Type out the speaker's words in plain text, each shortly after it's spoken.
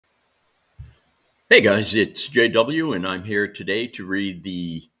Hey guys, it's JW, and I'm here today to read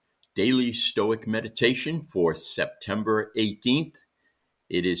the daily Stoic meditation for September 18th.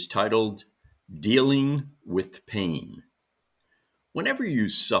 It is titled Dealing with Pain. Whenever you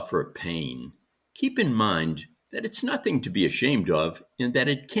suffer pain, keep in mind that it's nothing to be ashamed of and that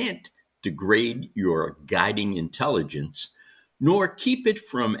it can't degrade your guiding intelligence, nor keep it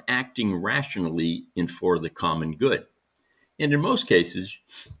from acting rationally and for the common good. And in most cases,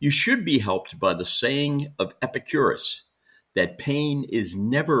 you should be helped by the saying of Epicurus that pain is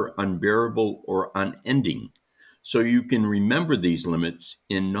never unbearable or unending, so you can remember these limits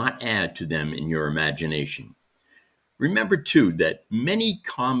and not add to them in your imagination. Remember, too, that many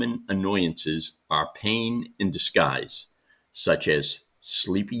common annoyances are pain in disguise, such as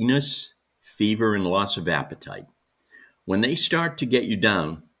sleepiness, fever, and loss of appetite. When they start to get you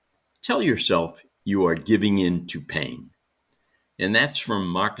down, tell yourself you are giving in to pain. And that's from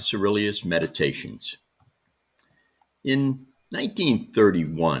Marcus Aurelius' Meditations. In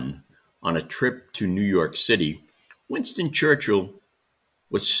 1931, on a trip to New York City, Winston Churchill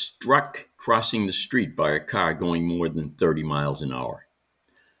was struck crossing the street by a car going more than 30 miles an hour.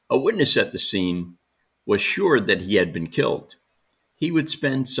 A witness at the scene was sure that he had been killed. He would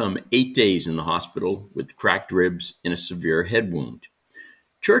spend some 8 days in the hospital with cracked ribs and a severe head wound.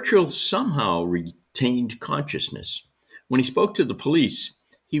 Churchill somehow retained consciousness. When he spoke to the police,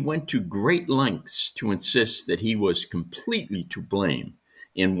 he went to great lengths to insist that he was completely to blame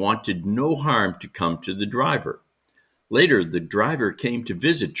and wanted no harm to come to the driver. Later, the driver came to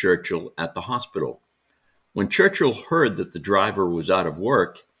visit Churchill at the hospital. When Churchill heard that the driver was out of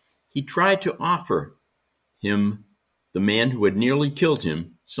work, he tried to offer him, the man who had nearly killed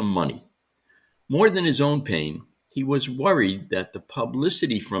him, some money. More than his own pain, he was worried that the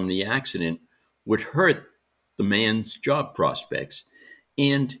publicity from the accident would hurt the man's job prospects,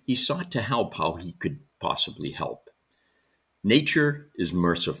 and he sought to help how he could possibly help. Nature is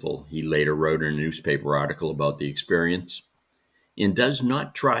merciful, he later wrote in a newspaper article about the experience, and does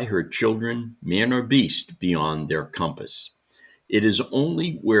not try her children, man or beast, beyond their compass. It is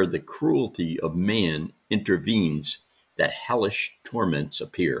only where the cruelty of man intervenes that hellish torments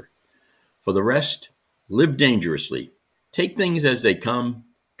appear. For the rest, live dangerously. Take things as they come.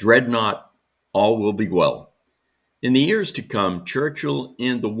 Dread not. All will be well. In the years to come, Churchill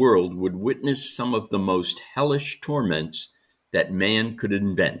and the world would witness some of the most hellish torments that man could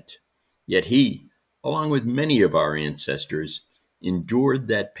invent. Yet he, along with many of our ancestors, endured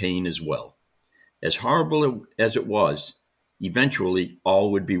that pain as well. As horrible as it was, eventually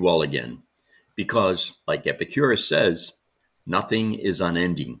all would be well again. Because, like Epicurus says, nothing is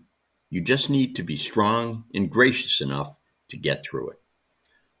unending. You just need to be strong and gracious enough to get through it.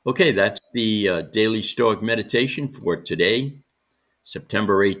 Okay, that's the daily Stoic meditation for today,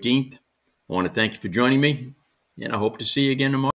 September 18th. I want to thank you for joining me, and I hope to see you again tomorrow.